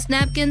groceries plus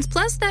napkins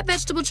plus that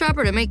vegetable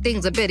chopper to make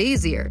things a bit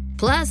easier.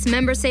 Plus,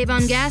 members save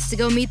on gas to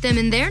go meet them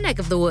in their neck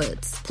of the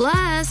woods.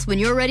 Plus, when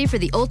you're ready for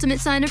the ultimate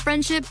sign of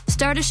friendship,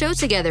 start a show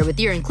together with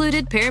your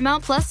included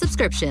Paramount Plus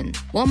subscription.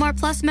 Walmart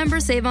Plus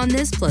members save on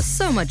this plus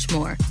so much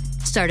more.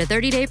 Start a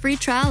 30-day free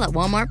trial at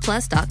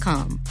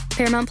walmartplus.com.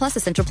 Paramount Plus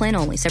Essential Plan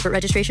only. Separate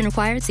registration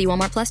required. See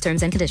Walmart Plus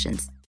terms and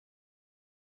conditions.